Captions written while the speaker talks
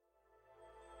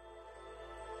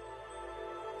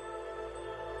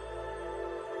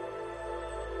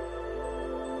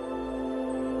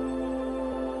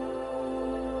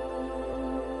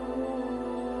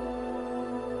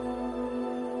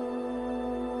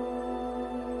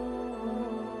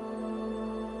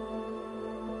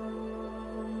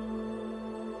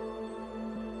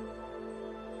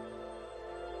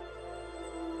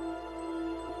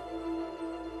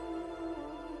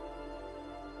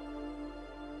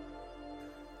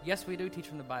Yes, we do teach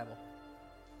from the Bible.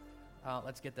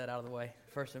 Let's get that out of the way,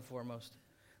 first and foremost.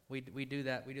 We do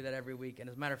that. We do that every week. And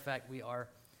as a matter of fact, we are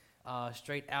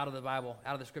straight out of the Bible,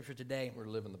 out of the Scripture today. We're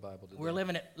living the Bible today. We're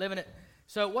living it.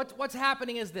 So what's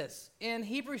happening is this. In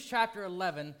Hebrews chapter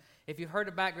 11, if you've heard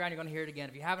the background, you're going to hear it again.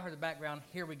 If you haven't heard the background,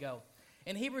 here we go.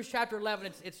 In Hebrews chapter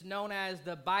 11, it's known as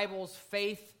the Bible's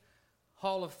Faith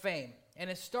Hall of Fame. And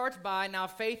it starts by, now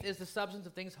faith is the substance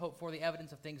of things hoped for, the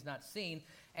evidence of things not seen.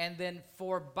 And then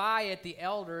for by it, the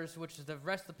elders, which is the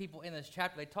rest of the people in this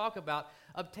chapter they talk about,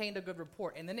 obtained a good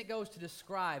report. And then it goes to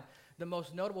describe the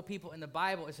most notable people in the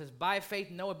Bible. It says, by faith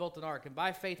Noah built an ark. And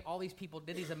by faith all these people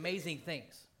did these amazing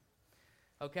things.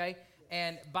 Okay?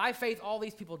 And by faith all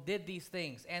these people did these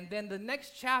things. And then the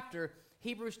next chapter,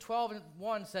 Hebrews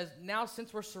 12:1 says, now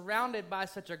since we're surrounded by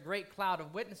such a great cloud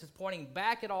of witnesses pointing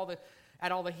back at all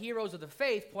the heroes of the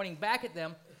faith, pointing back at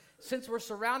them, since we're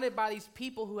surrounded by these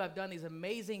people who have done these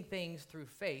amazing things through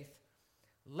faith,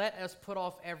 let us put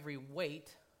off every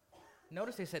weight.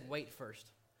 Notice they said weight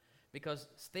first, because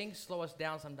things slow us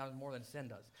down sometimes more than sin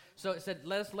does. So it said,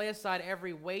 let us lay aside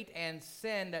every weight and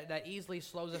sin that easily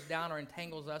slows us down or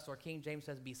entangles us, or King James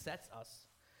says besets us,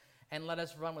 and let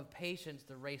us run with patience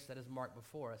the race that is marked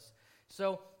before us.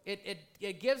 So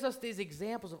it gives us these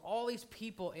examples of all these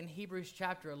people in Hebrews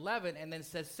chapter 11, and then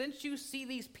says, since you see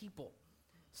these people,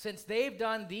 since they've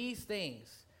done these things,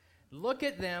 look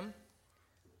at them,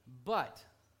 but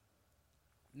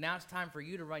now it's time for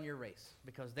you to run your race.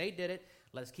 Because they did it,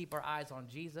 let us keep our eyes on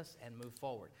Jesus and move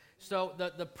forward. So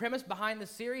the premise behind the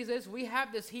series is we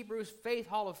have this Hebrews Faith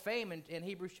Hall of Fame in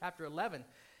Hebrews chapter 11,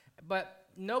 but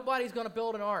nobody's going to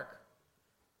build an ark.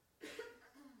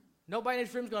 Nobody in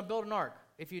this room is going to build an ark.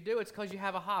 If you do, it's because you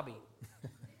have a hobby.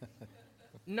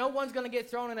 No one's going to get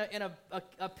thrown in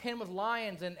a pen with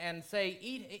lions and say,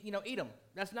 eat them.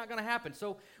 That's not going to happen.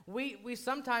 So we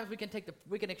sometimes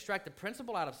we can extract the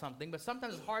principle out of something, but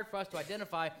sometimes it's hard for us to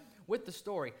identify with the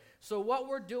story. So what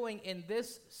we're doing in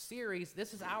this series,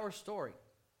 this is our story.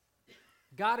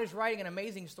 God is writing an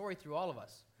amazing story through all of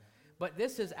us. But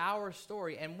this is our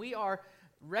story, and we are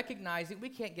recognizing, we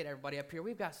can't get everybody up here.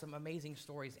 We've got some amazing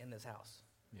stories in this house.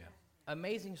 Yeah.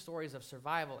 Amazing stories of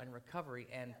survival and recovery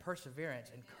and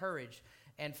perseverance and courage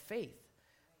and faith.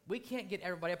 We can't get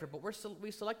everybody up here, but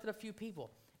we selected a few people,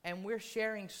 and we're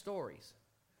sharing stories.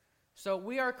 So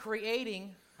we are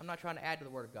creating, I'm not trying to add to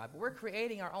the Word of God, but we're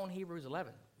creating our own Hebrews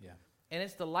 11. Yeah. And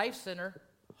it's the Life Center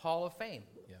Hall of Fame,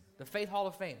 Yeah. the Faith Hall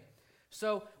of Fame.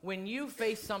 So when you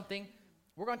face something,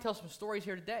 we're going to tell some stories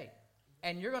here today,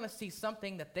 and you're going to see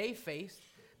something that they faced,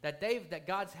 that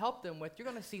God's helped them with. You're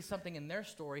going to see something in their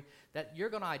story that you're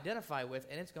going to identify with,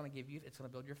 and it's going to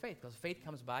build your faith, because faith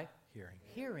comes by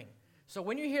hearing. So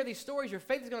when you hear these stories, your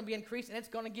faith is going to be increased, and it's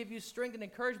going to give you strength and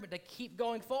encouragement to keep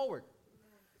going forward.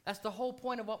 That's the whole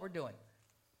point of what we're doing.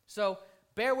 So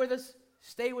bear with us,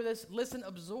 stay with us, listen,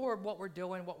 absorb what we're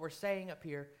doing, what we're saying up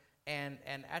here, and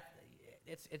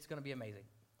it's going to be amazing.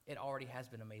 It already has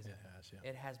been amazing. It has, yeah.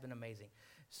 It has been amazing.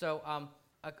 So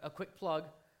a quick plug.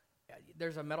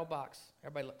 There's a metal box.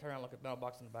 Everybody turn around and look at the metal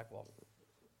box on the back wall.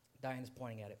 Diane's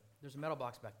pointing at it. There's a metal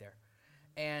box back there.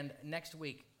 And next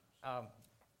week,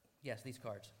 yes, these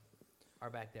cards are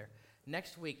back there.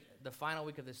 Next week, the final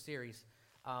week of this series,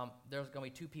 there's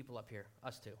going to be two people up here,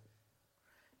 us two.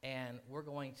 And we're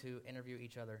going to interview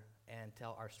each other and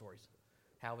tell our stories,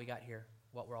 how we got here,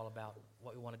 what we're all about,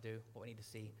 what we want to do, what we need to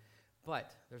see.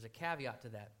 But there's a caveat to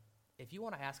that. If you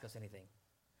want to ask us anything,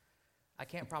 I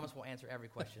can't promise we'll answer every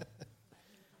question.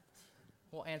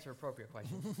 We'll answer appropriate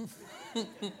questions.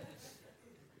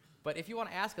 But if you want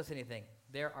to ask us anything,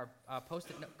 there are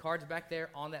post-it cards back there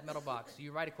on that metal box. So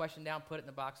you write a question down, put it in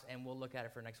the box, and we'll look at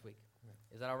it for next week.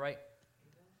 Is that all right?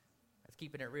 That's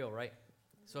keeping it real, right?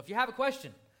 So if you have a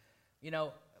question,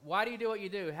 why do you do what you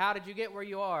do? How did you get where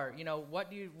you are? What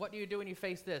do you do when you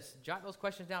face this? Jot those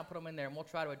questions down, put them in there, and we'll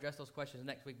try to address those questions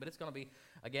next week. But it's going to be,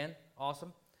 again,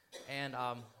 awesome. And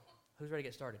who's ready to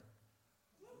get started?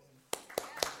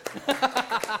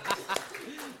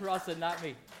 Ross said, not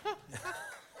me.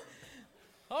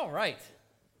 All right.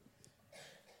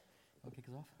 Want to kick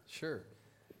us off? Sure.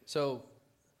 So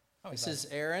this is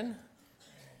Aaron.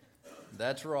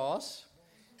 That's Ross.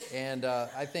 And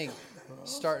I think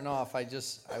starting off, I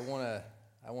want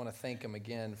to thank him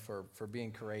again for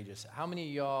being courageous. How many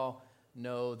of y'all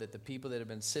know that the people that have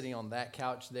been sitting on that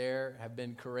couch there have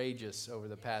been courageous over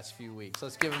the past few weeks?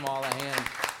 Let's give them all a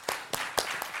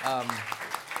hand.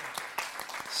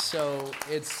 So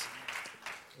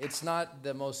it's not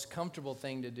the most comfortable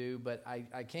thing to do, but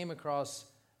I came across,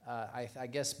 I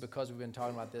guess because we've been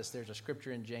talking about this, there's a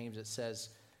scripture in James that says,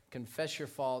 confess your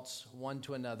faults one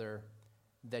to another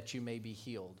that you may be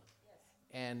healed.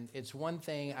 And it's one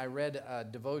thing, I read a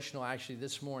devotional actually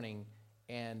this morning,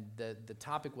 and the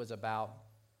topic was about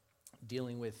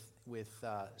dealing with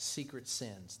secret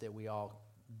sins that we all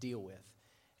deal with,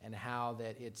 and how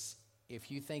that it's, if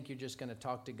you think you're just going to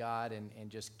talk to God and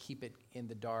just keep it in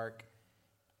the dark,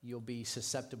 you'll be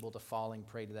susceptible to falling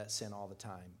prey to that sin all the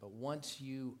time. But once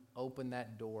you open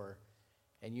that door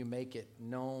and you make it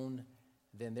known,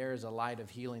 then there is a light of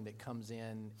healing that comes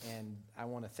in. And I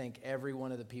want to thank every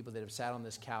one of the people that have sat on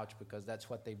this couch, because that's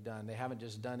what they've done. They haven't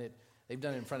just done it, they've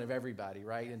done it in front of everybody,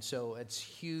 right? And so it's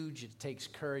huge. It takes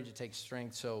courage. It takes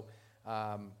strength. So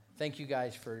thank you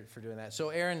guys for doing that. So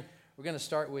Aaron, we're going to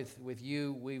start with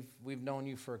you. We've known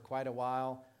you for quite a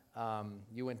while.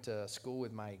 You went to school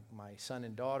with my son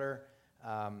and daughter,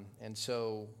 and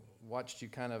so watched you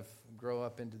kind of grow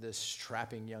up into this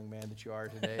strapping young man that you are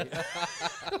today.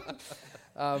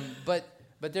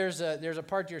 But there's a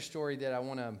part to your story that I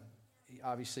want to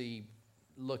obviously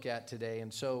look at today.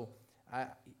 And so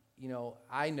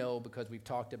I know because we've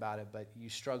talked about it, but you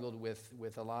struggled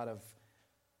with a lot of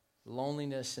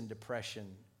loneliness and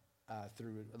depression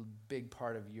through a big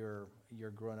part of your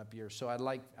growing up years. So I'd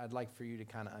like for you to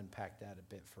kind of unpack that a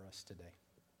bit for us today.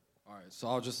 All right, so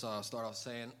I'll just start off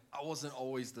saying I wasn't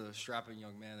always the strapping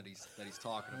young man that he's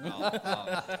talking about.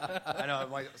 I know it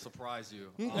might surprise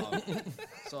you.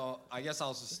 So I guess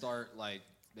I'll just start, like,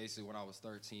 basically when I was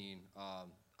 13,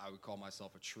 I would call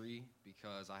myself a tree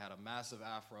because I had a massive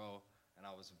afro and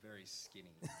I was very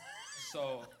skinny.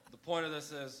 So the point of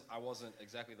this is I wasn't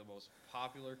exactly the most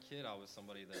popular kid. I was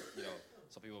somebody that,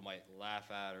 some people might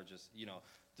laugh at, or just,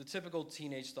 the typical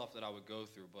teenage stuff that I would go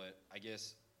through. But I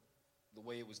guess the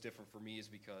way it was different for me is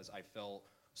because I felt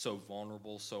so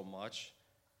vulnerable so much,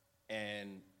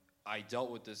 and I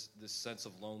dealt with this sense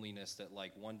of loneliness that,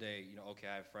 like, one day, okay,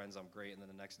 I have friends, I'm great, and then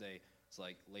the next day, it's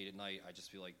like late at night, I just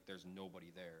feel like there's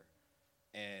nobody there.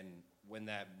 And when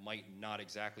that might not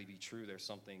exactly be true, there's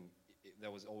something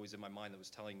that was always in my mind that was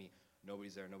telling me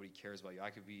nobody's there, nobody cares about you. I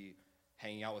could be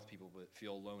hanging out with people but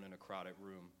feel alone in a crowded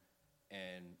room,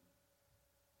 and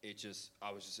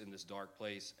I was just in this dark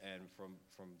place. And from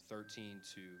 13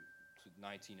 to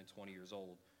 19 and 20 years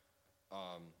old,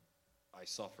 I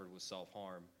suffered with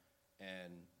self-harm.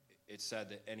 And it's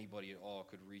sad that anybody at all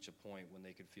could reach a point when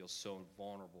they could feel so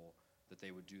vulnerable that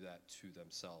they would do that to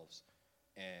themselves.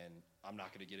 And I'm not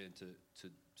going to get into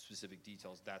specific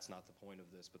details. That's not the point of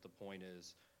this. But the point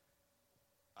is,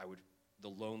 the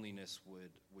loneliness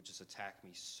would just attack me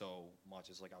so much.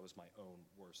 It's like I was my own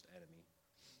worst enemy.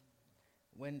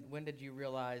 When did you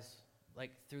realize,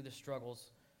 like, through the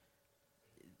struggles,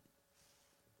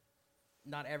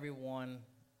 not everyone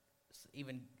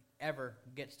even ever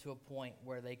gets to a point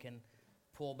where they can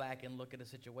pull back and look at a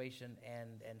situation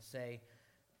and say,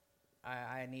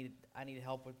 I need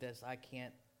help with this. I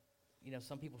can't,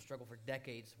 some people struggle for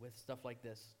decades with stuff like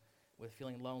this, with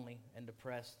feeling lonely and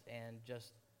depressed and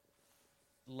just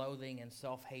loathing and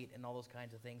self-hate and all those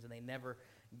kinds of things, and they never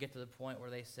get to the point where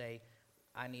they say,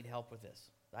 I need help with this.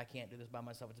 I can't do this by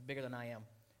myself. It's bigger than I am.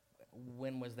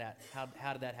 When was that?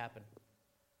 How did that happen?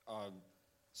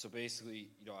 So basically,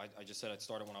 I just said it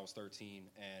started when I was 13,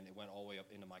 and it went all the way up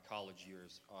into my college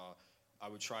years. I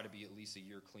would try to be at least a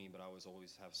year clean, but I was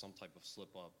always have some type of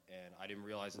slip up, and I didn't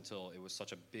realize until it was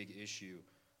such a big issue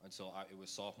until it was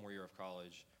sophomore year of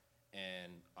college,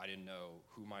 and I didn't know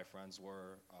who my friends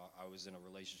were. I was in a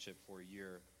relationship for a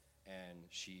year, and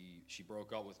she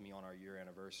broke up with me on our year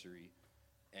anniversary,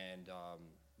 and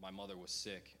my mother was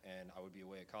sick, and I would be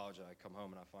away at college, and I'd come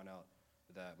home and I find out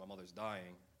that my mother's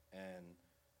dying. And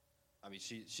I mean,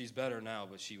 she's better now,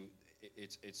 but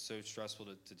it's so stressful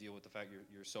to deal with the fact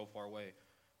you're so far away,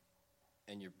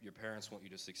 and your parents want you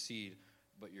to succeed,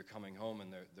 but you're coming home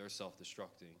and they're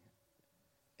self-destructing.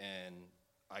 And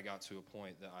I got to a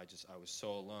point that I was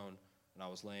so alone, and I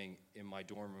was laying in my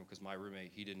dorm room because my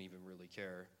roommate, he didn't even really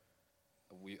care.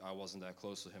 I wasn't that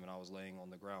close to him, and I was laying on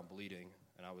the ground bleeding,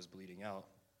 and I was bleeding out.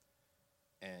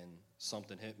 And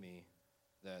something hit me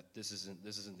that this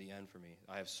isn't the end for me.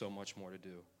 I have so much more to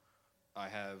do. I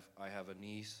have a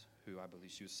niece who, I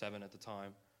believe she was 7 at the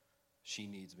time. She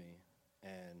needs me,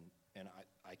 and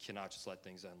I cannot just let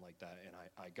things end like that. And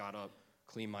I got up,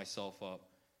 cleaned myself up,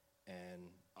 and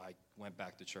I went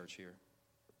back to church here.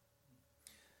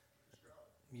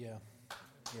 Yeah.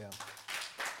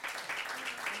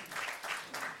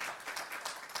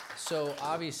 So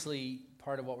obviously,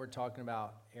 part of what we're talking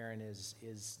about, Aaron, is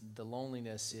the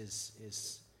loneliness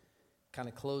is kind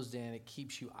of closed in. It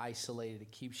keeps you isolated.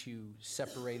 It keeps you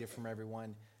separated from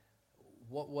everyone.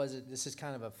 What was it? This is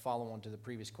kind of a follow-on to the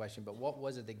previous question, but what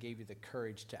was it that gave you the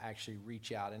courage to actually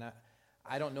reach out? And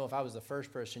I don't know if I was the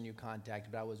first person you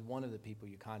contacted, but I was one of the people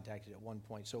you contacted at one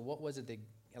point. So what was it that,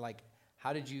 like,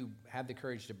 how did you have the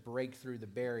courage to break through the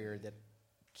barrier that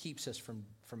keeps us from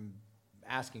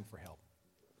asking for help?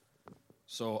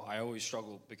 So I always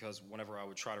struggled because whenever I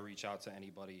would try to reach out to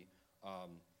anybody,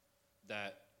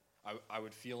 that I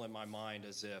would feel in my mind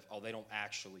as if, oh, they don't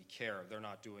actually care. They're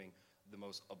not doing the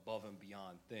most above and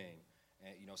beyond thing.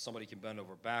 And, you know, somebody can bend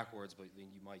over backwards, but then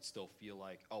you might still feel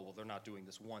like, oh, well, they're not doing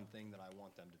this one thing that I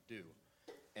want them to do.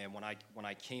 And when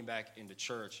I came back into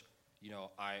church, you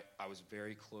know, I was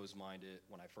very closed-minded.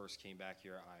 When I first came back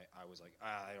here, I was like,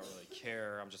 I don't really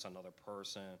care. I'm just another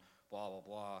person, blah, blah,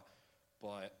 blah.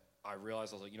 But I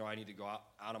realized, I was like, you know, I need to go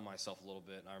out of myself a little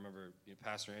bit. And I remember, you know,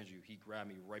 Pastor Andrew, he grabbed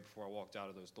me right before I walked out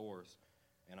of those doors.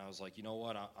 And I was like, you know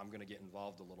what, I'm going to get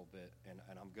involved a little bit. And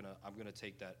I'm gonna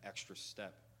take that extra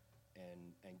step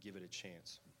and give it a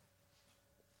chance.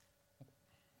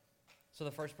 So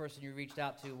the first person you reached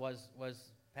out to was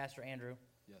Pastor Andrew.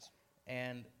 Yes.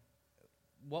 And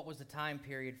what was the time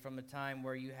period from the time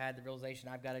where you had the realization,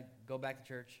 I've got to go back to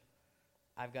church,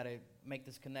 I've got to make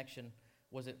this connection?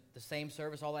 Was it the same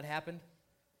service all that happened?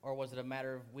 Or was it a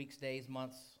matter of weeks, days,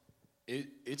 months?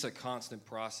 It's a constant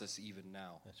process even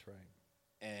now. That's right.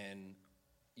 And,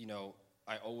 you know,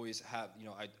 I always have, you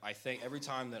know, I think every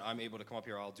time that I'm able to come up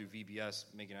here, I'll do VBS,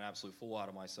 making an absolute fool out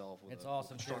of myself with It's a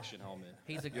awesome, construction helmet.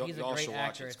 He's a Y'all great should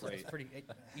watch actor. it. It's great.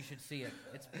 You should see it.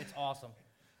 It's awesome.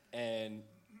 And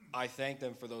I thank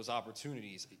them for those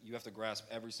opportunities. You have to grasp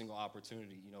every single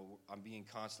opportunity. You know, I'm being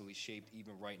constantly shaped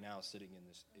even right now sitting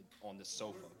on this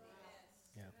sofa.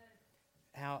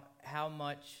 Yeah. How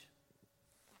much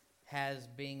has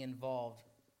being involved,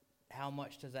 how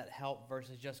much does that help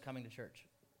versus just coming to church?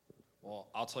 Well,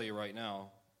 I'll tell you right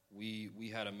now,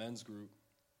 we had a men's group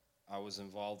I was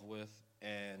involved with,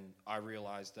 and I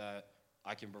realized that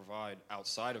I can provide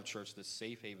outside of church this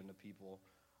safe haven to people.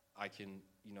 I can,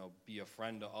 you know, be a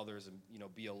friend to others and, you know,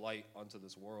 be a light unto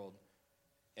this world.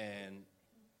 And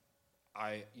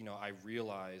I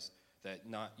realize that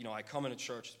not, you know, I come into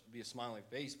church, be a smiling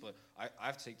face, but I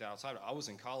have to take that outside. I was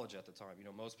in college at the time. You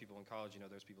know, most people in college, you know,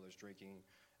 there's people that's drinking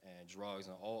and drugs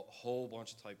and a whole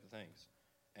bunch of type of things.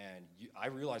 And I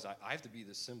realized I have to be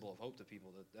this symbol of hope to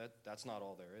people that's not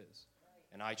all there is.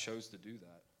 And I chose to do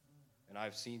that. And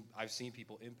I've seen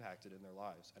people impacted in their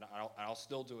lives. And I'll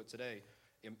still do it today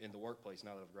in the workplace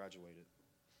now that I've graduated.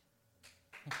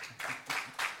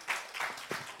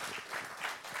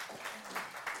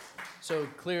 So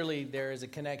clearly there is a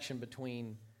connection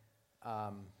between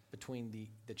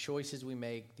the choices we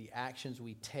make, the actions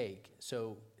we take.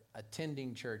 So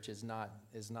attending church is not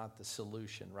the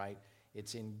solution, right?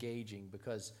 It's engaging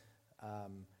because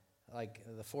like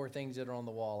the 4 things that are on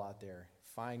the wall out there: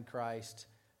 find Christ,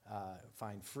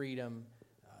 find freedom,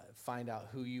 find out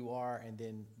who you are, and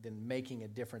then making a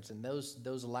difference. And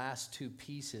those last 2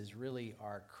 pieces really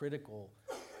are critical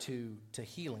to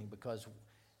healing, because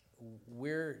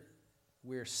we're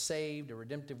saved. A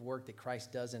redemptive work that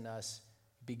Christ does in us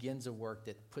begins a work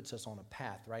that puts us on a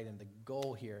path, right? And the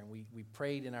goal here, and we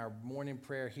prayed in our morning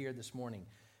prayer here this morning,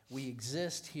 we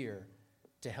exist here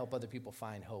to help other people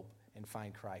find hope and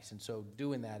find Christ. And so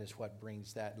doing that is what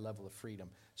brings that level of freedom.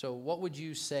 So what would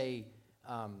you say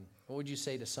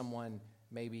to someone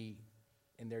maybe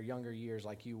in their younger years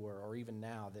like you were, or even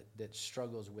now, that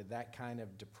struggles with that kind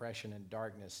of depression and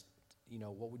darkness? You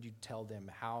know, what would you tell them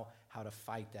how to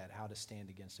fight that, how to stand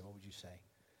against it? What would you say?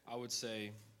 I would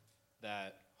say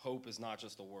that hope is not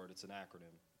just a word, it's an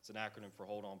acronym. It's an acronym for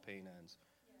Hold On, Pain Ends.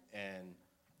 Yes. And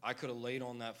I could have laid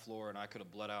on that floor and I could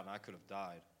have bled out and I could have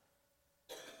died.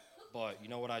 But you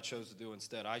know what I chose to do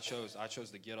instead? I chose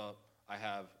to get up. I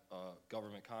have a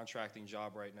government contracting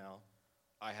job right now.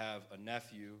 I have a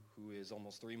nephew who is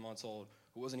almost 3 months old,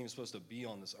 who wasn't even supposed to be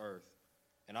on this earth.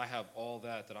 And I have all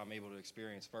that I'm able to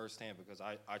experience firsthand because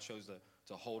I chose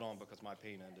to hold on because my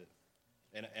pain ended.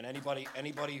 And anybody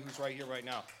who's right here right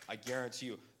now, I guarantee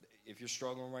you, if you're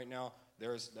struggling right now,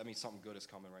 that means something good is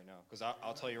coming right now. Because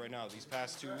I'll tell you right now, these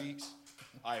past 2 weeks,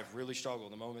 I have really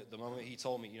struggled. The moment he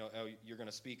told me, you know, oh, you're going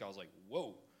to speak, I was like,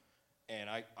 whoa. And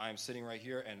I am sitting right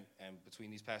here, and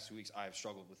between these past 2 weeks, I have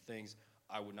struggled with things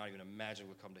I would not even imagine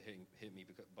would come to hit me.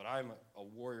 But I'm a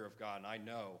warrior of God, and I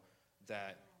know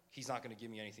that He's not going to give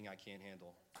me anything I can't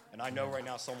handle. And I know right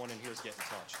now someone in here is getting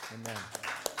touched. Amen.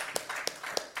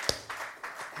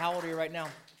 How old are you right now?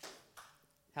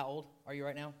 How old are you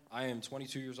right now? I am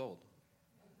 22 years old.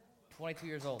 22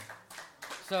 years old.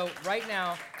 So right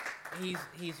now,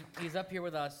 he's up here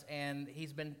with us, and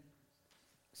he's been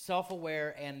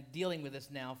self-aware and dealing with this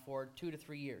now for 2 to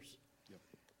 3 years. Yep.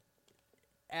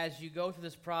 as you go through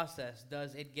this process,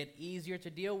 does it get easier to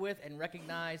deal with and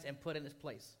recognize and put in its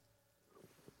place?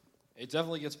 It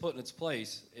definitely gets put in its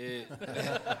place.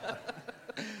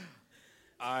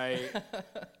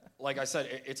 Like I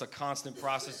said, it's a constant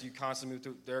process. You constantly move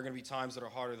through. There are going to be times that are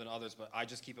harder than others, but I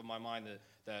just keep in my mind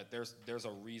that there's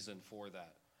a reason for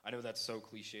that. I know that's so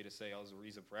cliche to say, there's a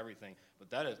reason for everything, but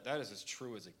that is as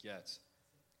true as it gets.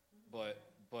 But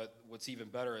what's even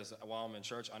better is while I'm in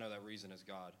church, I know that reason is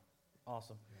God.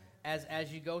 Awesome.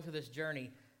 As you go through this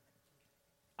journey,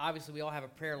 obviously we all have a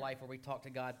prayer life where we talk to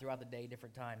God throughout the day,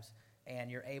 different times, and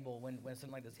you're able, when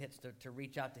something like this hits, to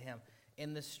reach out to Him.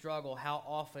 In this struggle, how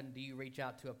often do you reach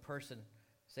out to a person,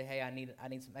 say, hey, I need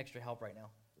some extra help right now?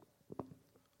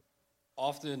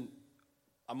 Often,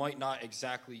 I might not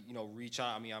exactly, reach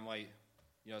out. I mean, I might,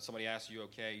 somebody asks you,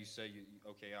 okay, you say,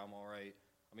 okay, I'm all right.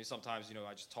 I mean, sometimes,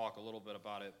 I just talk a little bit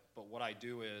about it. But what I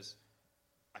do is,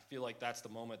 I feel like that's the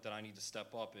moment that I need to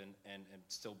step up and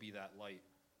still be that light,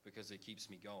 because it keeps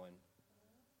me going.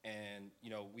 And,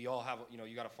 we all have,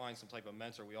 you got to find some type of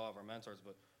mentor. We all have our mentors,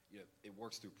 but it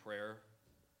works through prayer.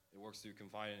 It works through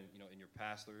confiding, in your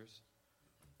pastors,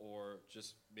 or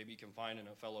just maybe confiding in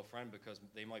a fellow friend, because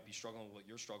they might be struggling with what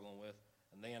you're struggling with,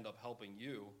 and they end up helping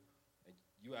you, and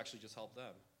you actually just help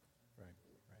them. Right.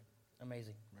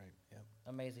 Amazing. Right, yeah.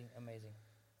 Amazing.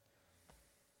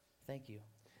 Thank you.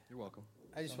 You're welcome.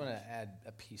 I just want to add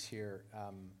a piece here.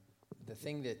 The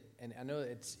thing that, and I know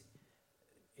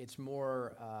it's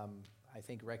more, I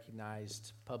think,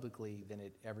 recognized publicly than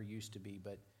it ever used to be,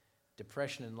 but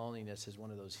depression and loneliness is one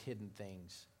of those hidden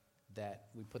things that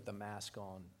we put the mask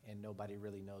on and nobody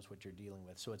really knows what you're dealing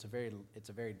with. So it's a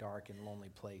very dark and lonely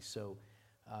place. So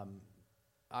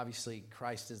obviously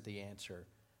Christ is the answer.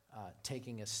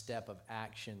 Taking a step of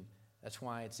action, that's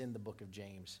why it's in the book of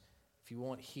James. If you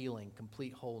want healing,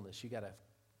 complete wholeness, you got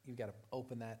to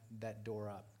open that door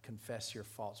up, confess your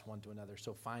faults one to another.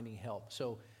 So finding help.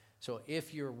 So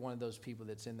if you're one of those people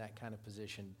that's in that kind of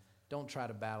position, don't try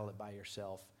to battle it by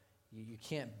yourself. You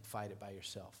can't fight it by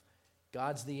yourself.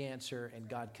 God's the answer, and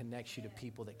God connects you to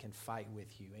people that can fight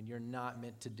with you, and you're not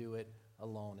meant to do it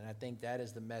alone. And I think that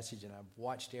is the message, and I've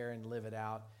watched Aaron live it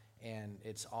out, and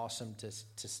it's awesome to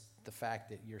the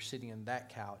fact that you're sitting on that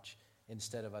couch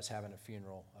instead of us having a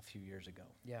funeral a few years ago.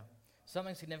 Yeah.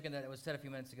 Something significant that was said a few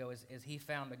minutes ago is he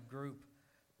found a group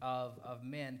of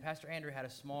men. Pastor Andrew had a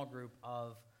small group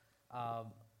of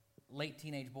late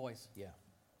teenage boys. Yeah.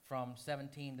 From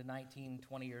 17 to 19,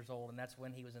 20 years old, and that's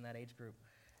when he was in that age group.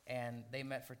 And they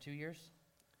met for 2 years?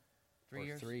 3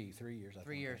 years? 3 years, I think.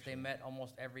 3 years. Actually. They met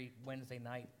almost every Wednesday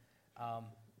night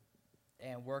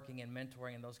and working and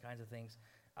mentoring and those kinds of things.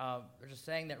 There's a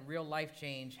saying that real life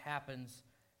change happens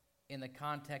in the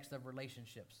context of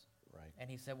relationships. Right. And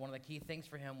he said one of the key things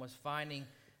for him was finding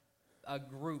a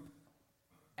group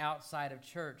outside of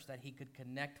church that he could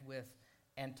connect with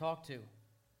and talk to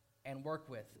and work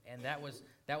with, and that was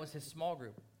his small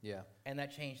group. Yeah. And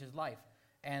that changed his life.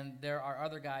 And there are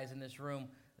other guys in this room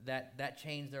that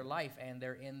changed their life, and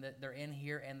they're in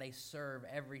here and they serve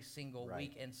every single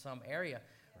week in some area.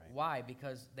 Right. Why?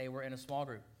 Because they were in a small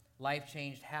group. Life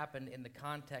change happened in the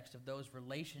context of those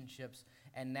relationships,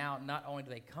 and now not only do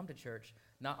they come to church,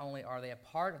 not only are they a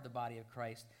part of the body of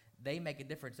Christ, they make a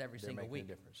difference every single week.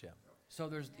 They're making a difference, yeah. So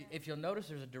if you'll notice,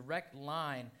 there's a direct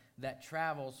line that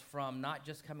travels from not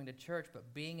just coming to church,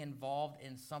 but being involved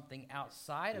in something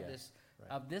outside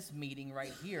of this meeting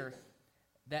right here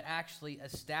that actually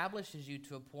establishes you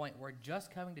to a point where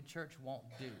just coming to church won't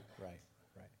do. Right.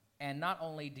 And not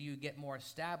only do you get more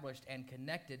established and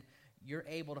connected, you're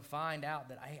able to find out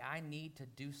that I need to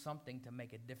do something to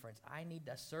make a difference. I need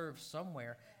to serve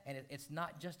somewhere, and it's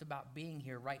not just about being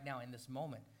here right now in this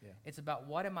moment. Yeah. It's about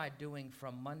what am I doing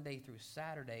from Monday through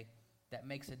Saturday that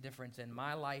makes a difference in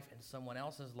my life and someone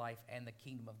else's life and the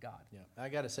kingdom of God. Yeah, I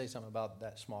got to say something about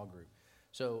that small group.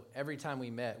 So every time we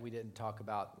met, we didn't talk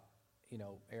about,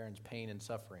 Aaron's pain and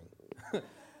suffering.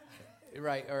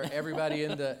 Right, or everybody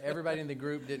in the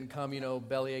group didn't come,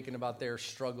 belly aching about their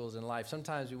struggles in life.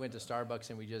 Sometimes we went to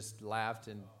Starbucks and we just laughed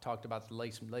and talked about the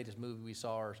latest movie we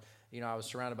saw. Or, I was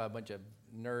surrounded by a bunch of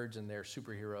nerds and their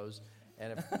superheroes,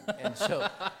 and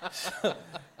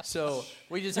so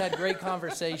we just had great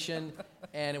conversation,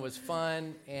 and it was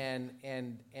fun. And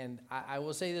I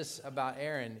will say this about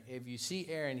Aaron: if you see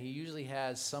Aaron, he usually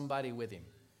has somebody with him,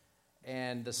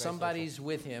 and the somebody's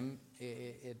with him.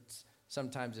 It's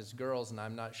sometimes it's girls, and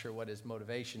I'm not sure what his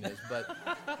motivation is,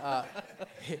 but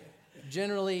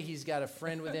generally he's got a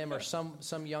friend with him or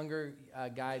some younger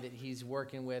guy that he's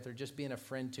working with or just being a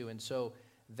friend to. And so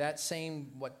that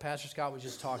same, what Pastor Scott was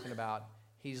just talking about,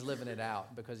 he's living it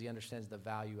out because he understands the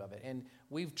value of it. And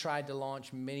we've tried to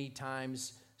launch many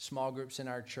times small groups in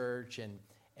our church, and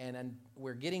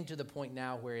we're getting to the point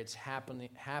now where it's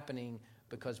happening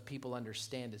because people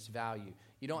understand its value.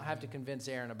 You don't have to convince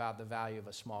Aaron about the value of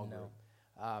a small group.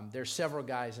 There's several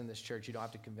guys in this church you don't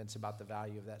have to convince about the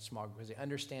value of that small group because they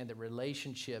understand that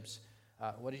relationships,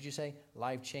 what did you say?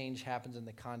 Life change happens in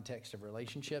the context of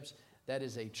relationships. That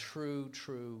is a true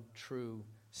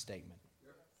statement.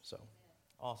 So,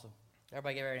 Awesome.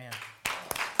 Everybody give Aaron a hand.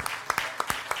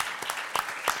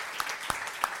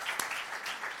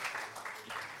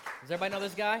 Does everybody know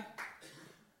this guy?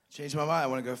 Changed my mind. I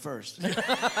want to go first. Can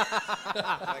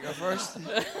I go first?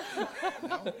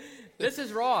 No? This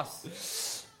is Ross.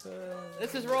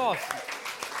 This is Ross.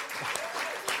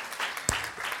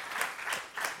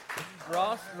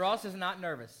 Ross is not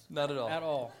nervous. not at all. At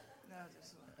all. No,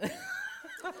 just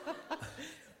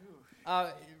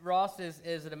Ross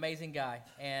is an amazing guy,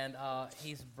 and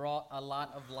he's brought a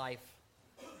lot of life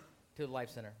to the Life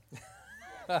Center.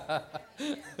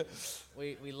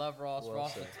 We love Ross. Well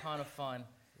Ross said. is a ton of fun,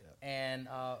 and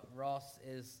Ross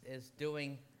is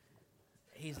doing.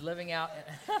 He's living out.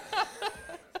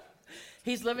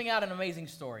 He's living out an amazing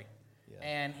story,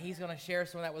 and he's going to share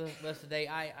some of that with us today.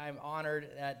 I'm honored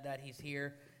that he's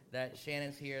here, that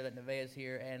Shannon's here, that Nevaeh's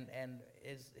here, and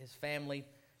his family.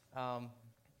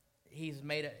 He's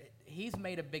made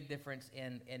a big difference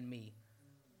in me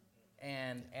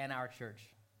and our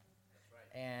church.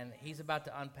 And he's about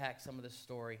to unpack some of this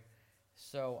story.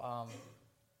 So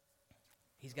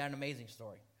he's got an amazing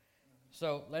story.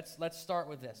 So let's start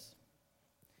with this.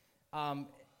 A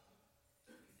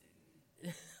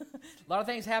lot of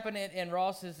things happen in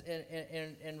Ross's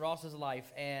in Ross's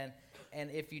life, and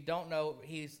if you don't know,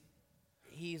 he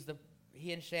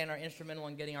and Shannon are instrumental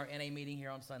in getting our NA meeting here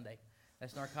on Sunday.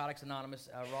 That's Narcotics Anonymous.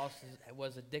 Ross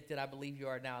was addicted. I believe you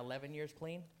are now 11 years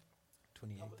clean.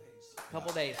 28.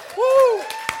 Couple days. Woo!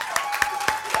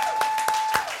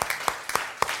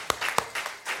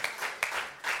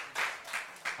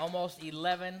 Almost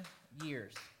 11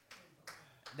 years.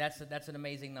 That's an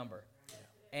amazing number.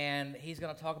 And he's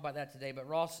going to talk about that today. But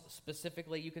Ross,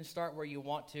 specifically, you can start where you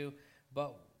want to,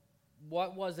 but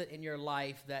what was it in your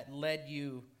life that led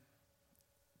you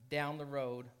down the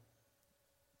road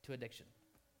to addiction?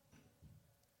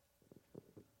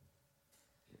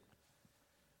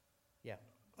 Yeah.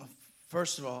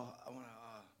 First of all, I want to.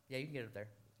 Yeah, you can get it there.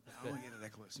 I want to get it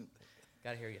that close.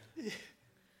 Got to hear you.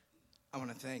 I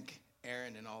want to thank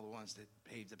Aaron and all the ones that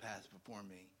paved the path before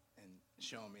me and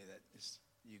showing me that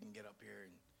you can get up here.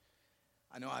 And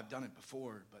I know I've done it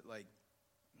before, but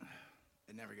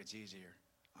it never gets easier,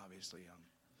 obviously.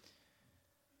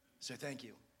 So thank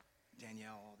you,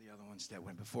 Danielle, all the other ones that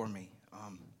went before me. Oh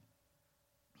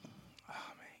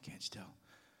man, can't you tell?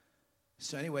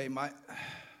 So anyway, my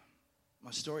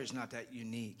story is not that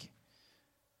unique.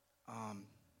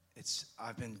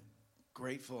 I've been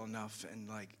grateful enough, and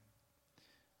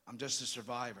I'm just a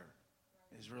survivor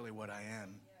is really what I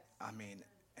am. I mean,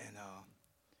 and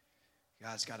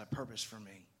God's got a purpose for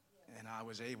me, and I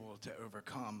was able to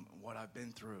overcome what I've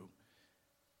been through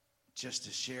just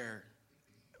to share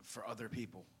for other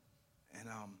people. And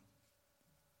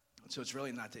so it's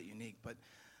really not that unique, but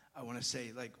I want to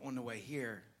say, on the way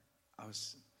here, I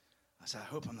said, I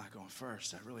hope I'm not going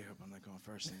first. I really hope I'm not going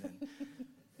first.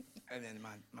 And then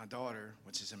my daughter,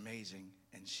 which is amazing,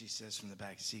 and she says from the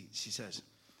back seat, she says,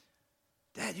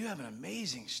 Dad, you have an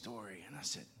amazing story. And I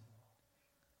said,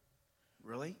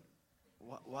 really?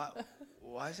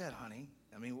 Why is that, honey?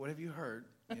 I mean, what have you heard?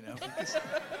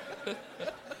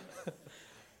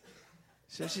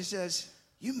 So she says,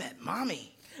 you met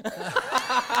Mommy.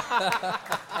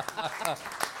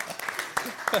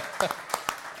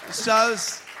 So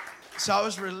I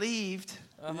was relieved,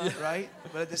 right?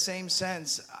 But at the same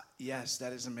sense, yes,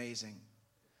 that is amazing.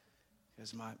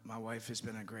 Because my wife has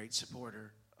been a great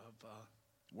supporter of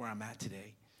where I'm at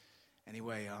today.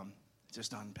 Anyway,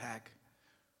 just to unpack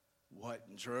what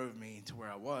drove me to where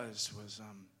I was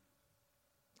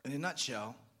in a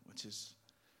nutshell, which is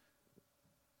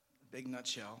a big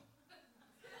nutshell.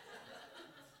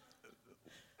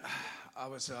 I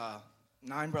was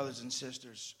 9 brothers and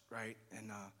sisters, right?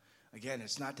 And again,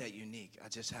 it's not that unique. I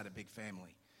just had a big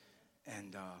family.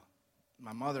 And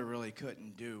my mother really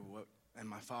couldn't do and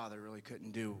my father really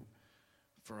couldn't do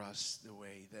for us the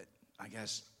way that I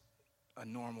guess a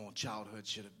normal childhood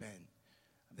should have been.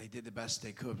 They did the best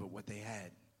they could with what they had,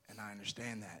 and I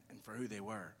understand that, and for who they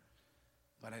were.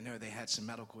 But I know they had some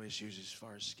medical issues as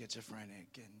far as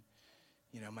schizophrenic,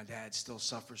 and my dad still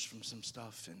suffers from some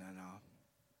stuff, and then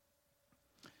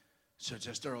so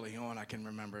just early on, I can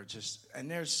remember and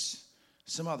there's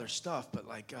some other stuff, but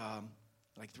like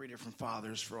 3 different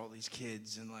fathers for all these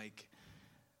kids, and like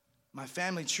my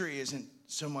family tree isn't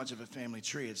so much of a family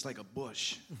tree. It's like a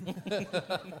bush.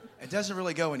 It doesn't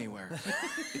really go anywhere.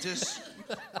 It just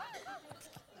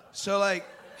so like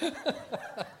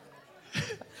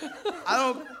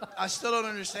I still don't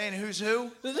understand who's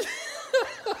who.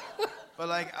 But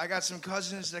like I got some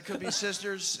cousins that could be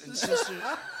sisters and sisters.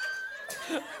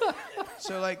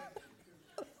 So like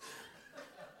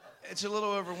it's a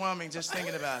little overwhelming just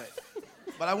thinking about it.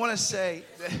 But I want to say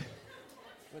that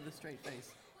With a straight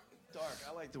face. dark.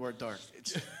 I like the word dark.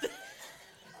 It's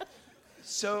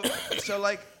so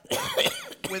like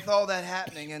with all that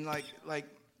happening and like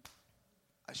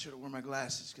I should have worn my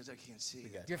glasses because I can't see.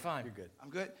 You're fine. You're good. I'm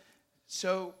good.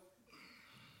 So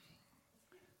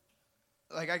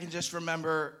like I can just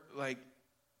remember like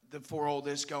the 4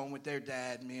 oldest going with their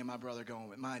dad, me and my brother going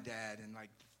with my dad, and like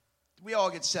we all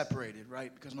get separated,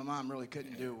 right? Because my mom really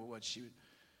couldn't do what she would.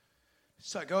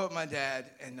 So I go with my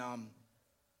dad, and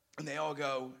they all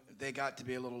go. They got to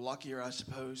be a little luckier, I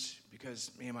suppose, because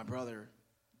me and my brother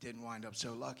didn't wind up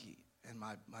so lucky. And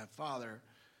my father,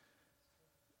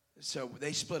 so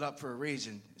they split up for a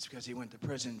reason. It's because he went to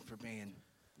prison for being,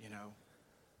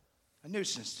 a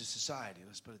nuisance to society.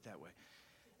 Let's put it that way.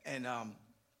 And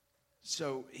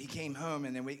so he came home,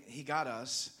 and then he got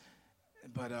us.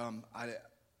 But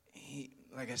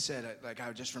like I said,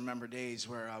 I just remember days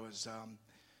where I was,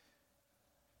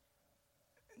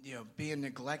 being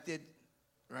neglected,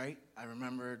 right? I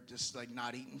remember just like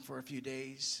not eating for a few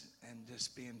days and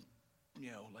just being,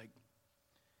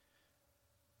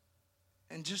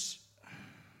 and just,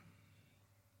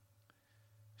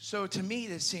 so to me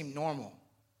this seemed normal,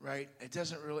 right? It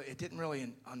didn't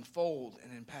really unfold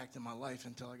and impact in my life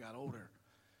until I got older.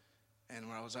 And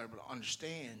when I was able to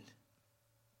understand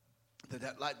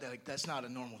that's not a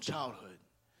normal childhood.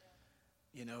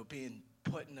 Being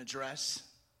put in a dress,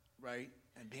 right?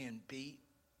 And being beat.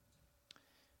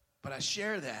 But I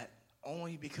share that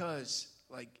only because,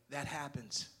 that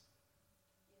happens.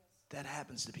 That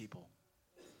happens to people.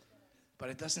 But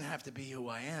it doesn't have to be who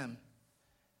I am.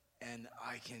 And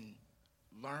I can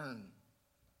learn,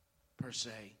 per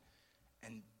se,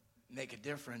 and make a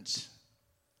difference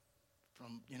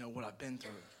from, what I've been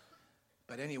through.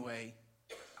 But anyway,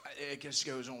 it just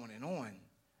goes on and on.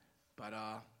 But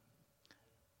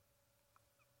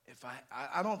if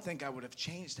I don't think I would have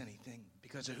changed anything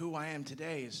because of who I am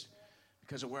today is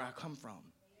because of where I come from.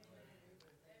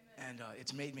 And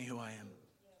it's made me who I am.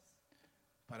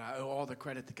 But I owe all the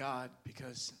credit to God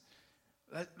because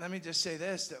let me just say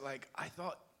this, that I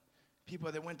thought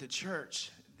people that went to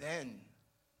church then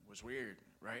was weird,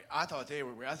 right? I thought they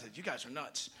were weird. I said, you guys are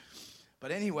nuts.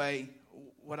 But anyway,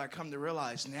 what I come to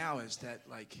realize now is that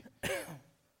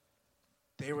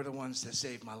they were the ones that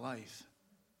saved my life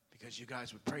because you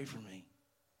guys would pray for me.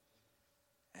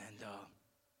 And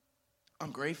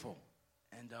I'm grateful.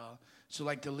 And so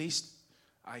the least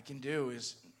I can do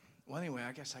is, well, anyway,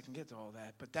 I guess I can get to all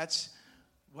that. But that's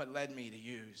what led me to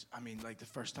use. I mean, the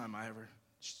first time I ever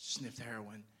sniffed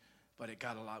heroin, but it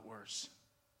got a lot worse.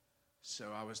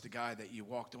 So I was the guy that you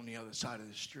walked on the other side of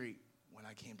the street when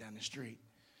I came down the street.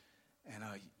 And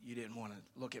you didn't want to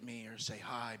look at me or say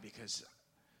hi because,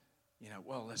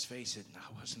 well, let's face it,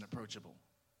 I wasn't approachable.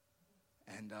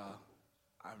 And,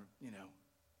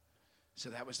 so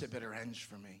that was the bitter end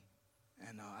for me.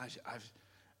 And I've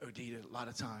OD'd a lot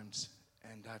of times,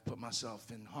 and I've put myself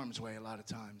in harm's way a lot of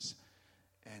times,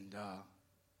 and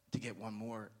to get one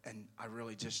more, and I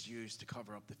really just used to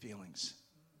cover up the feelings.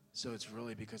 So it's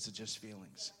really because of just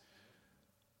feelings.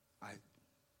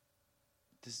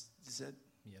 Does that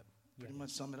pretty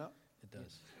much sum it up? It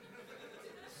does.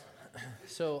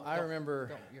 So I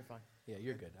remember. You're fine. Yeah,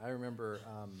 you're good. I remember.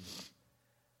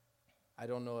 I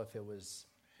don't know if it was.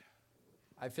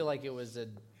 I feel like it was a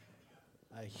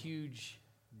huge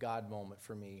God moment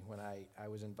for me when I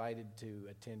was invited to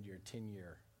attend your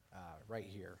 10-year right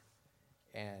here,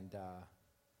 and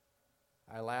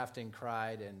I laughed and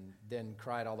cried, and then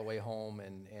cried all the way home,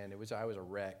 and I was a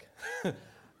wreck.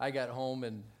 I got home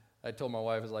and I told my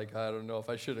wife, I was like, I don't know if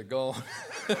I should have gone.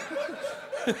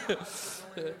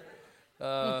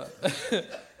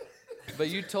 But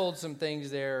you told some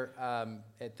things there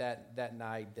at that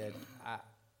night that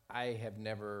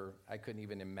I couldn't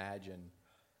even imagine.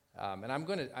 And I'm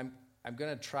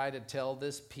gonna try to tell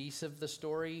this piece of the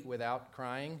story without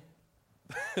crying.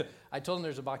 I told them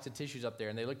there's a box of tissues up there,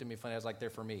 and they looked at me funny. I was like,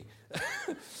 they're for me.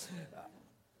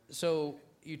 So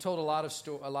you told a lot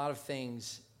of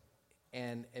things.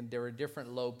 And there were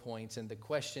different low points, and the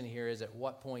question here is, at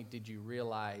what point did you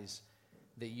realize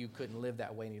that you couldn't live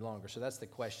that way any longer? So that's the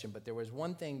question. But there was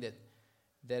one thing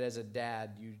that as a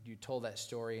dad, you told that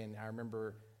story, and I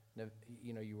remember,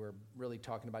 you were really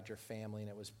talking about your family, and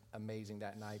it was amazing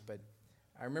that night. But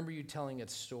I remember you telling a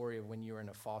story of when you were in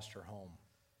a foster home,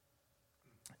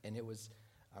 and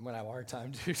I'm gonna have a hard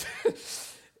time, dude.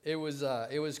 It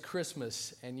was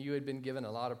Christmas, and you had been given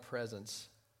a lot of presents,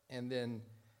 and then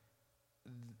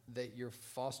that your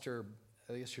foster,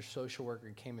 I guess your social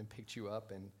worker came and picked you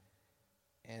up,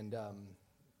 and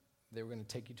they were going to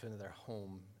take you to another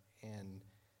home, and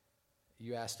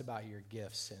you asked about your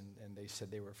gifts, and they said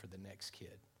they were for the next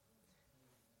kid.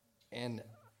 And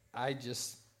I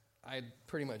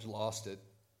pretty much lost it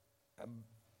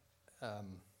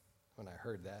when I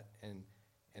heard that, and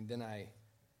then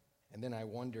I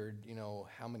wondered,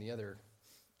 how many other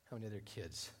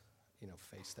kids,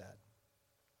 face that,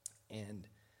 and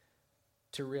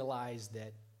to realize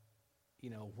that,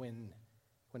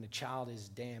 when a child is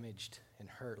damaged and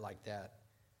hurt like that,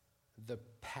 the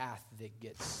path that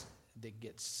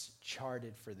gets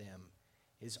charted for them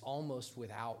is almost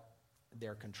without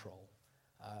their control.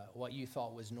 What you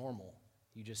thought was normal,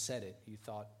 you just said it. You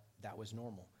thought that was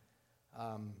normal,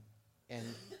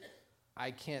 and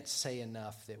I can't say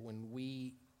enough that when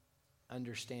we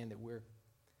understand that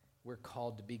we're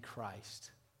called to be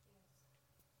Christ,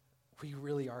 we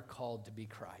really are called to be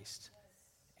Christ,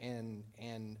 and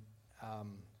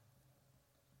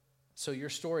so your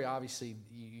story, obviously,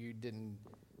 you didn't,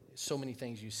 so many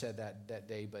things you said that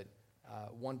day, but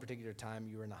one particular time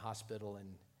you were in the hospital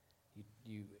and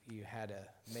you had a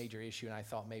major issue, and I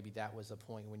thought maybe that was a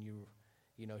point when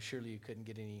surely you couldn't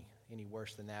get any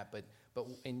worse than that. But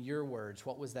in your words,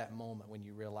 what was that moment when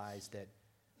you realized that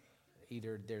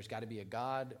either there's got to be a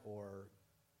God or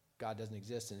God doesn't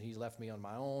exist and he's left me on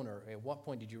my own, or at what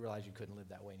point did you realize you couldn't live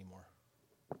that way anymore?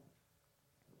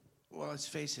 Well, let's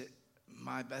face it,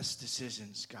 my best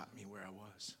decisions got me where I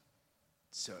was.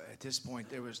 So at this point,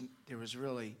 there was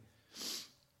really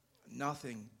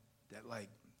nothing that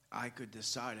I could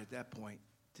decide at that point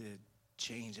to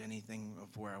change anything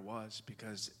of where I was,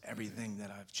 because everything that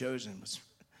I've chosen was,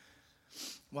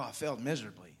 well, I failed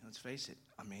miserably. Let's face it.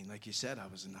 I mean, like you said, I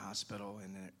was in the hospital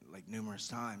and numerous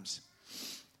times.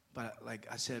 But like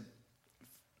I said,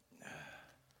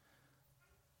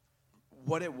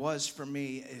 what it was for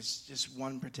me is just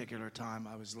one particular time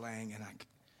I was laying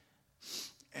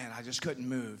and I just couldn't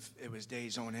move. It was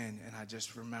days on end, and I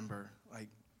just remember,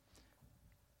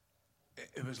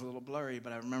 it was a little blurry,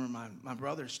 but I remember my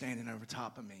brother standing over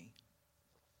top of me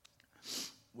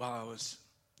while I was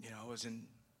in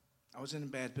a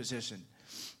bad position,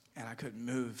 and I couldn't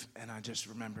move, and I just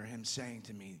remember him saying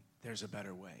to me, "There's a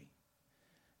better way,"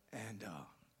 and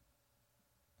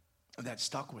that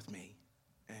stuck with me.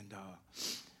 And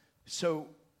so,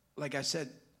 like I said,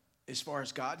 as far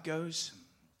as God goes,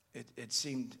 it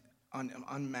seemed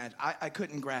unmatched. I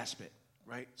couldn't grasp it,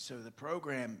 right? So the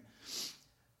program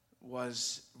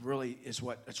is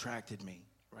what attracted me,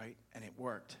 right? And it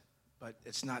worked. But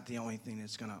it's not the only thing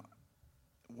that's going to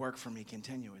work for me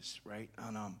continuous, right?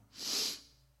 And,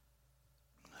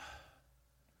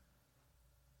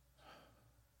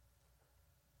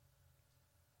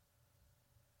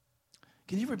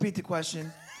 can you repeat the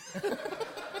question? I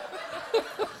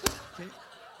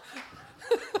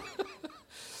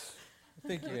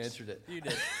think you answered it. You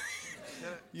did.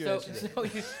 So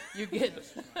you get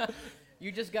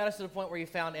you just got us to the point where you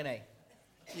found NA.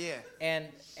 Yeah.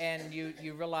 And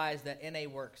you realize that NA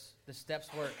works. The steps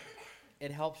work.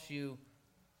 It helps you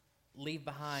leave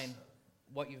behind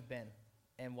what you've been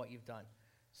and what you've done.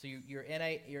 So you're in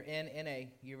NA.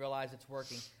 You realize it's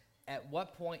working. At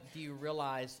what point do you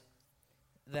realize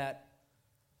that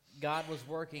God was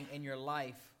working in your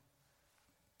life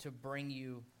to bring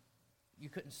you? You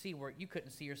couldn't see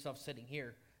yourself sitting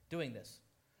here doing this.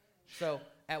 So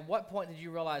at what point did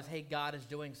you realize, hey, God is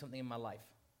doing something in my life?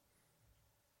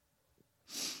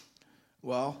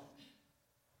 Well,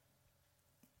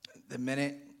 the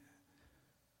minute,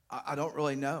 I don't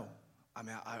really know. I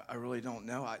mean, I really don't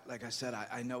know. Like I said,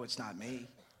 I know it's not me,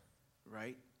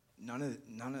 right? None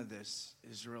of this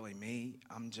is really me.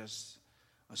 I'm just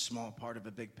a small part of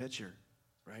a big picture,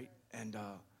 right? And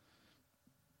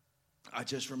I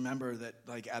just remember that,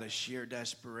 out of sheer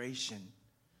desperation,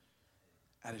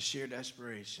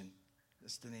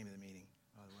 that's the name of the meeting,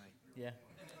 by the way. Yeah.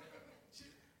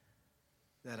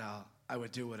 That I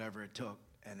would do whatever it took,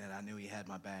 and that I knew he had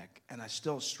my back. And I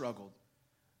still struggled.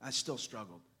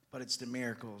 But it's the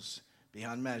miracles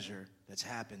beyond measure that's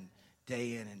happened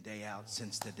day in and day out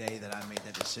since the day that I made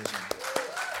that decision.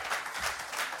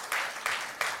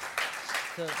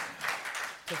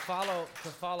 To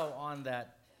follow on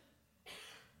that,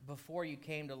 before you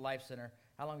came to Life Center,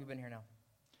 how long have you been here now?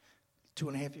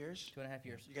 2.5 years. 2.5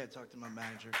 years. You got to talk to my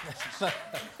manager.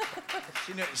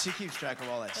 She keeps track of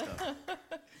all that stuff.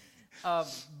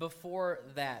 Before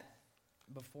that,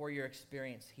 before your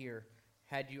experience here,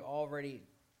 had you already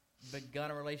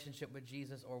begun a relationship with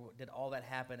Jesus, or did all that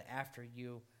happen after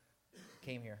you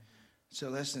came here? So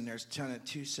listen, there's kind of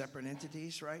two separate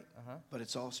entities, right? Uh-huh. But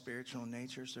it's all spiritual in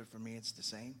nature, so for me it's the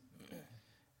same.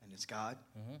 And it's God.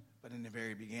 Mm-hmm. But in the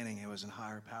very beginning, it was a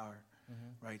higher power,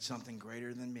 Mm-hmm. right? Something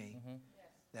greater than me Mm-hmm.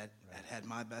 that had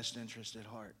my best interest at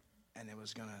heart. And it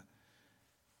was going to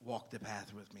walk the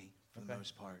path with me for the Okay.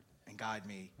 most part and guide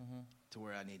me Mm-hmm. to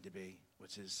where I need to be,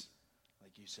 which is,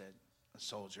 like you said, a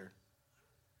soldier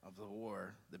of the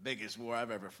war, the biggest war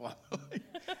I've ever fought.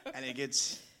 And it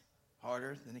gets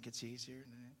harder, then it gets easier.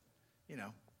 And then, you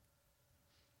know,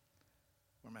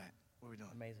 where am I at? What are we doing?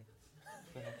 Amazing.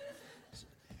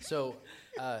 So,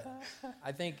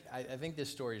 I think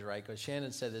this story is right, because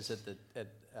Shannon said this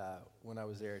when I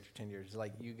was there after 10 years.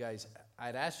 Like, you guys,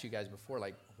 I'd asked you guys before,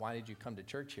 like, why did you come to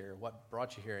church here? What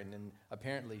brought you here? And then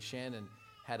apparently Shannon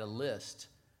had a list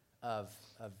of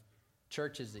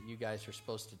churches that you guys are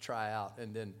supposed to try out.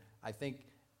 And then I think,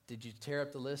 did you tear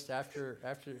up the list after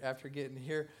getting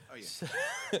here? Oh, yeah. So,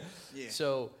 Yeah.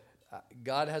 so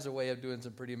God has a way of doing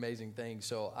some pretty amazing things.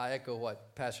 So I echo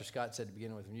what Pastor Scott said to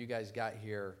begin with. When you guys got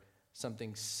here,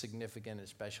 something significant and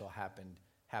special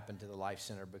happened to the Life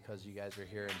Center because you guys are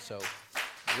here. And so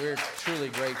we're truly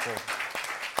grateful.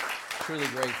 Truly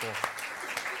grateful.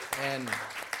 And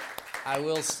I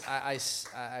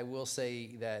will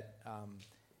say that,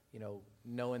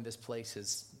 knowing this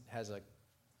place has a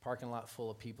parking lot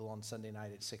full of people on Sunday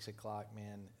night at 6 o'clock,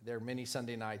 man. There are many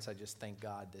Sunday nights I just thank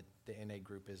God that the NA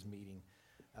group is meeting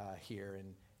here.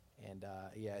 And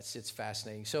it's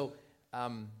fascinating. So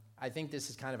I think this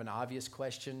is kind of an obvious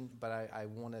question, but I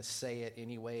want to say it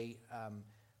anyway.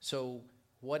 So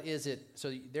what is it?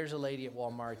 So there's a lady at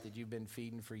Walmart that you've been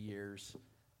feeding for years.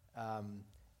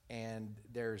 And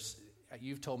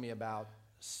you've told me about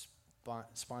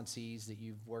sponsees that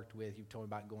you've worked with. You've told me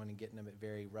about going and getting them at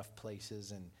very rough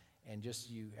places, and just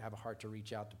you have a heart to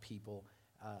reach out to people.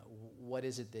 What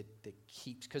is it that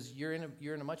keeps? Because you're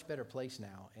in a much better place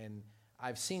now, and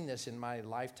I've seen this in my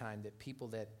lifetime, that people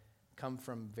that come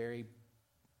from very,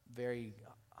 very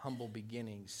humble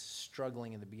beginnings,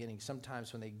 struggling in the beginning,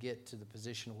 sometimes when they get to the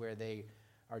position where they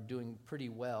are doing pretty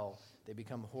well, they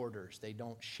become hoarders. They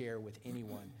don't share with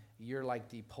anyone. You're like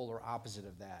the polar opposite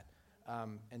of that.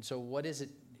 And so what is it,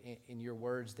 in your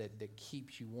words, that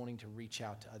keeps you wanting to reach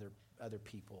out to other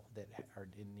people that are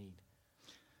in need?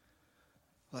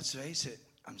 Let's face it,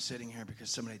 I'm sitting here because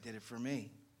somebody did it for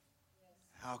me.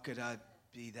 How could I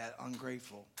be that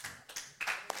ungrateful?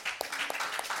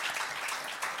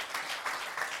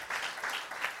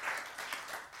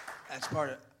 That's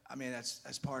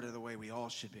part of the way we all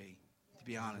should be, to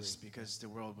be honest, because the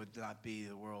world would not be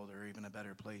the world or even a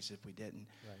better place if we didn't.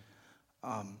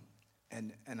 Right.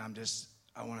 And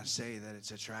I want to say that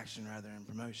it's attraction rather than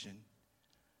promotion.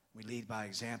 We lead by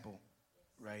example,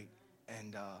 right?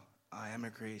 And I am a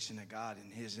creation of God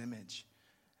in His image,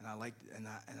 and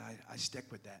I stick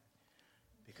with that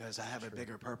because I have a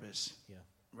bigger purpose,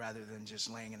 rather than just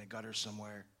laying in a gutter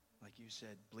somewhere, like you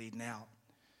said, bleeding out.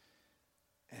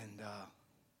 And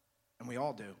we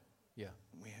all do. Yeah.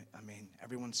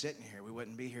 Everyone's sitting here. We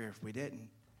wouldn't be here if we didn't.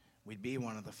 We'd be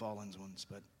one of the fallen ones,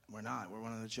 but we're not. We're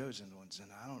one of the chosen ones,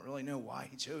 and I don't really know why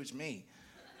He chose me.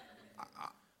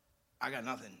 I got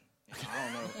nothing. I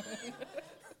don't know.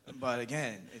 But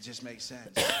again, it just makes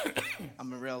sense.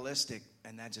 I'm realistic,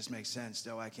 and that just makes sense,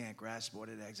 though I can't grasp what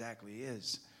it exactly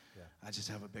is. Yeah. I just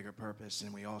have a bigger purpose,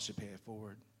 and we all should pay it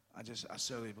forward. I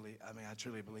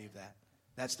truly believe that.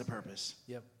 That's the purpose.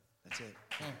 Yep. That's it.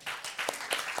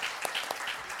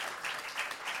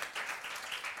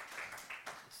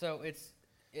 So it's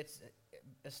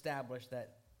established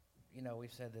that,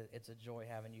 we've said that it's a joy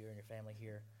having you and your family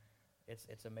here.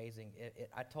 It's amazing.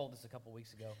 I told this a couple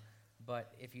weeks ago,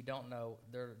 but if you don't know,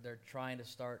 they're trying to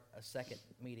start a second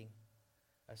meeting,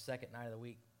 a second night of the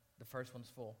week. The first one's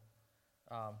full.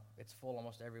 It's full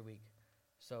almost every week.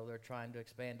 So they're trying to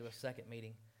expand to a second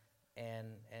meeting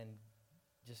and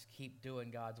just keep doing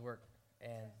God's work.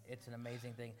 And it's an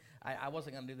amazing thing. I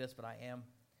wasn't going to do this, but I am.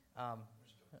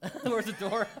 Where's the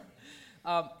door?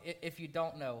 If you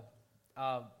don't know,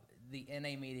 the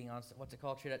NA meeting on, what's it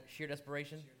called? Sheer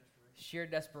Desperation? Sheer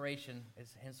Desperation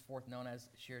is henceforth known as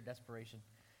Sheer Desperation.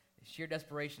 Sheer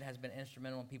Desperation has been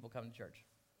instrumental in people coming to church.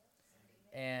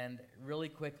 And really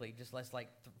quickly, just less like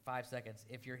 5 seconds,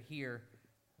 if you're here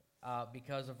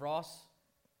because of Ross,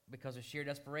 because of Sheer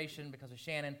Desperation, because of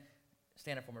Shannon,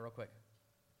 stand up for me real quick.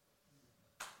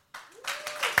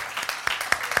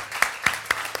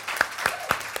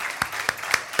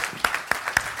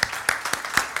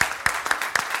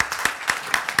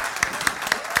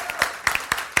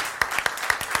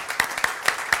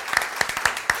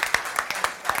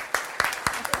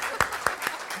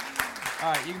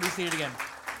 All right, you can be seated again.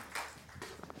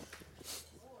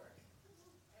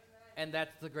 And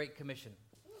that's the Great Commission.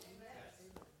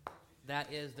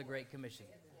 That is the Great Commission.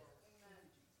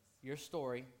 Your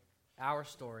story, our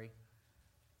story,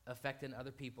 affecting other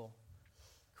people,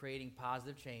 creating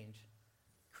positive change,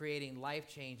 creating life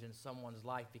change in someone's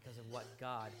life because of what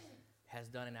God has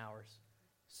done in ours.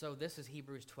 So this is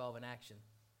Hebrews 12 in action.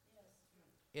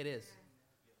 It is.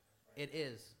 It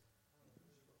is.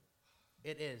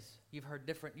 It is. You've heard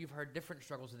different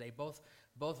struggles today, both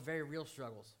very real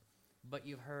struggles, but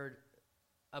you've heard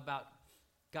about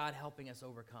God helping us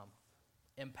overcome,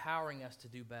 empowering us to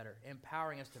do better,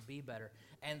 empowering us to be better,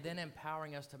 and then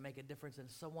empowering us to make a difference in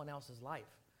someone else's life.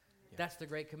 Yeah. That's the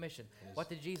Great Commission. What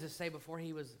did Jesus say before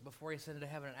he ascended to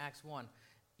heaven in Acts 1?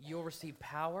 You'll receive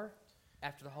power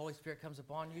after the Holy Spirit comes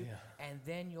upon you, and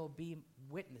then you'll be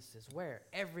witnesses. Where?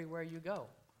 Everywhere you go.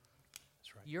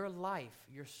 That's right. Your life,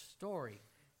 your story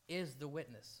is the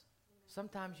witness.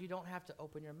 Sometimes you don't have to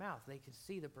open your mouth. They can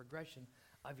see the progression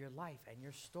of your life, and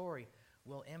your story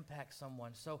will impact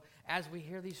someone. So as we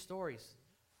hear these stories,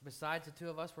 besides the two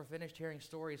of us, we're finished hearing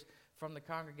stories from the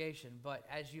congregation, but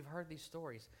as you've heard these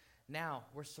stories, now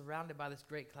we're surrounded by this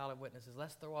great cloud of witnesses.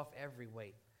 Let's throw off every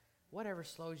weight. Whatever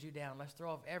slows you down, let's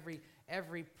throw off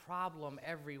every problem,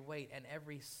 every weight, and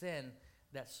every sin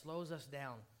that slows us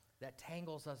down, that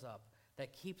tangles us up,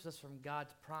 that keeps us from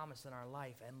God's promise in our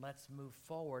life, and let's move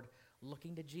forward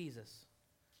looking to Jesus,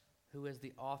 who is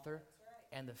the author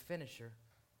and the finisher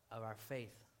of our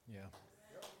faith. Yeah.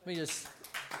 Let me just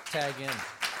tag in.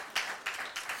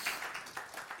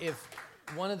 If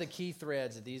one of the key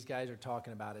threads that these guys are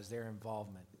talking about is their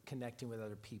involvement, connecting with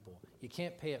other people. You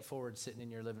can't pay it forward sitting in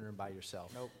your living room by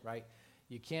yourself. Nope. Right?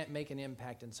 You can't make an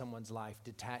impact in someone's life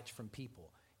detached from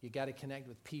people. You got to connect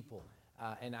with people.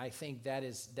 And I think that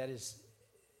is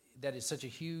such a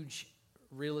huge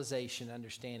realization,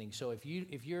 understanding. So if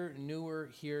you're newer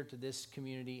here to this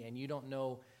community and you don't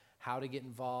know how to get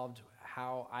involved,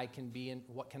 how I can be in,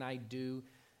 what can I do,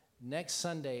 next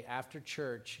Sunday after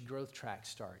church, Growth Track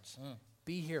starts.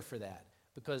 Be here for that,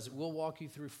 because we'll walk you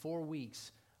through 4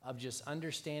 weeks of just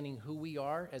understanding who we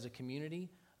are as a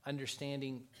community,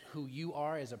 understanding who you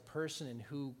are as a person, and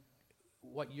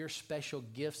what your special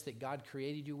gifts that God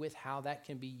created you with, how that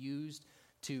can be used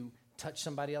to touch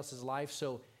somebody else's life.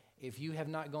 So if you have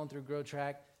not gone through Grow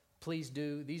Track, please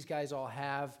do. These guys all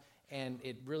have, and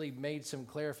it really made some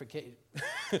clarification.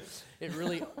 It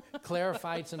really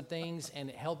clarified some things, and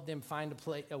it helped them find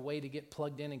a way to get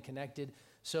plugged in and connected.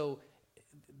 So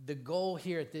the goal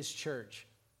here at this church,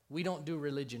 we don't do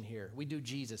religion here. We do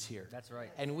Jesus here. That's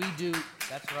right. And we do...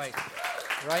 That's right.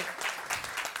 Right?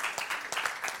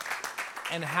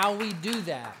 And how we do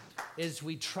that is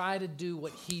we try to do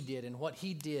what he did, and what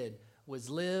he did was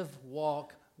live,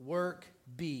 walk, work,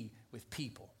 be with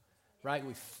people, right?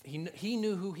 He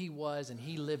knew who he was, and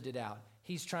he lived it out.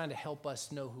 He's trying to help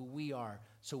us know who we are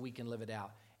so we can live it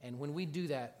out. And when we do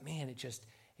that, man, it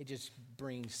just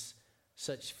brings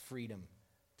such freedom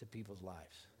to people's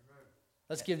lives.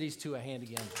 Let's give these two a hand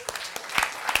again.